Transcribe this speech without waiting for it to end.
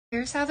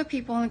Here's how the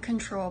people in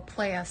control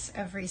play us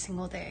every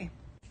single day.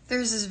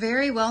 There's this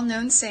very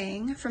well-known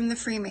saying from the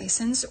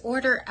Freemasons,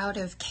 order out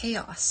of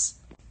chaos.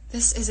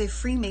 This is a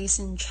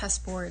Freemason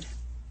chessboard.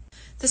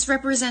 This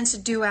represents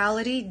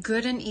duality,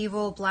 good and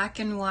evil, black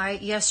and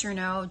white, yes or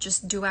no,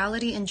 just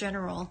duality in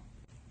general.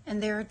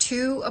 And there are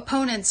two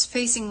opponents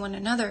facing one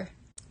another.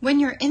 When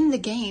you're in the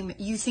game,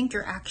 you think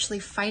you're actually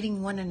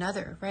fighting one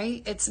another,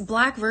 right? It's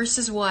black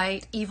versus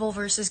white, evil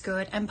versus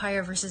good,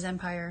 empire versus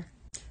empire.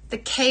 The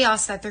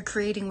chaos that they're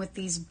creating with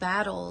these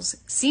battles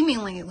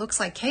seemingly looks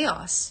like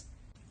chaos.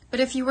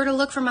 But if you were to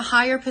look from a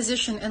higher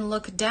position and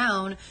look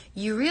down,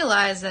 you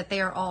realize that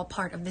they are all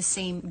part of the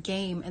same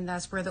game, and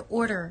that's where the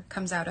order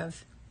comes out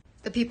of.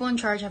 The people in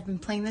charge have been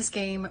playing this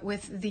game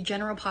with the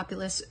general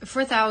populace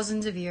for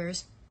thousands of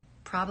years,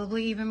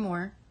 probably even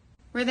more,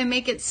 where they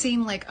make it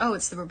seem like, oh,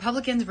 it's the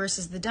Republicans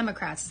versus the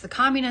Democrats, it's the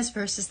communists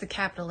versus the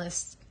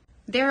capitalists.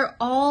 They're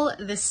all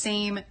the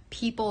same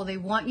people. They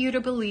want you to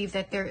believe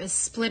that there is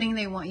splitting.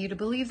 They want you to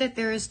believe that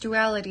there is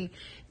duality.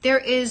 There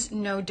is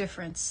no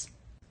difference.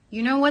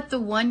 You know what the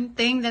one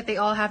thing that they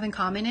all have in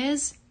common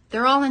is?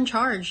 They're all in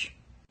charge.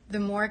 The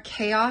more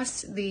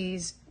chaos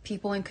these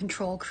people in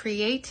control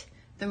create,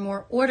 the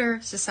more order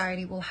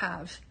society will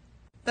have.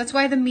 That's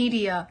why the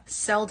media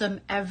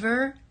seldom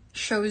ever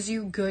shows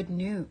you good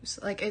news.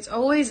 Like, it's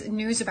always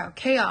news about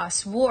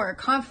chaos, war,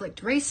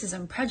 conflict,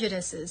 racism,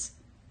 prejudices.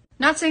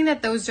 Not saying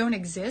that those don't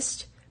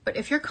exist, but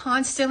if you're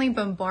constantly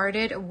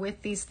bombarded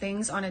with these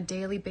things on a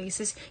daily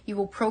basis, you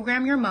will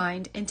program your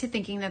mind into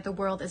thinking that the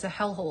world is a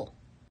hellhole.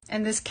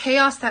 And this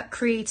chaos that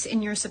creates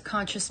in your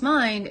subconscious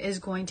mind is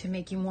going to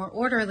make you more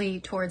orderly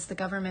towards the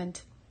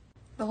government.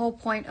 The whole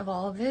point of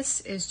all of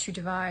this is to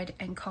divide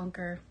and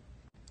conquer.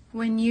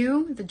 When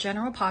you, the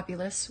general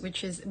populace,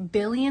 which is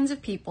billions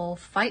of people,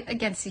 fight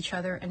against each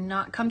other and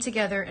not come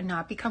together and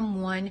not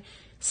become one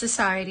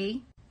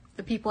society,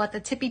 the people at the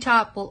tippy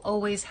top will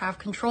always have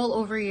control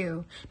over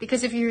you.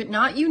 Because if you're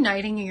not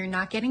uniting and you're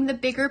not getting the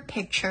bigger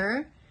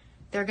picture,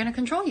 they're going to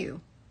control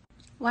you.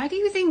 Why do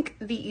you think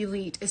the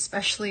elite,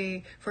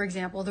 especially, for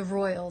example, the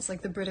royals,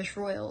 like the British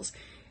royals,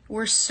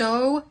 were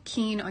so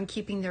keen on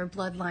keeping their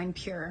bloodline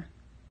pure?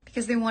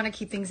 Because they want to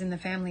keep things in the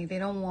family. They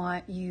don't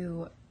want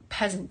you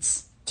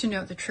peasants to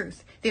know the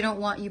truth. They don't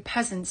want you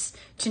peasants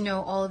to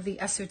know all of the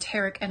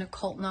esoteric and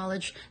occult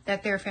knowledge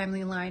that their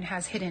family line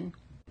has hidden.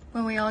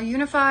 When we all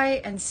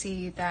unify and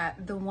see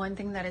that the one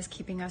thing that is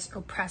keeping us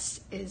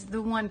oppressed is the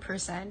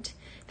 1%,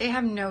 they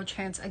have no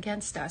chance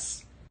against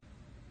us.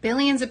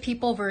 Billions of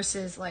people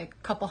versus like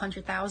a couple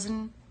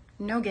 100,000,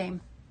 no game.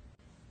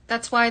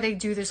 That's why they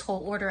do this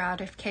whole order out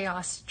of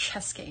chaos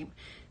chess game.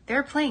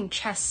 They're playing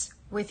chess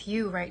with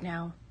you right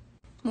now.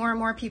 More and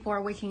more people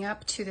are waking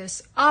up to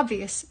this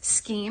obvious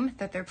scheme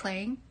that they're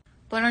playing.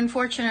 But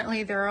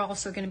unfortunately, there are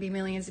also going to be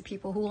millions of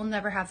people who will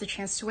never have the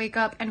chance to wake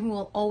up and who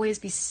will always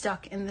be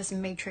stuck in this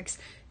matrix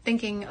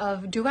thinking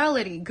of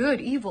duality,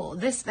 good, evil,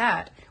 this,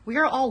 that. We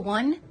are all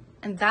one,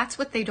 and that's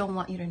what they don't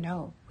want you to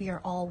know. We are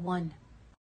all one.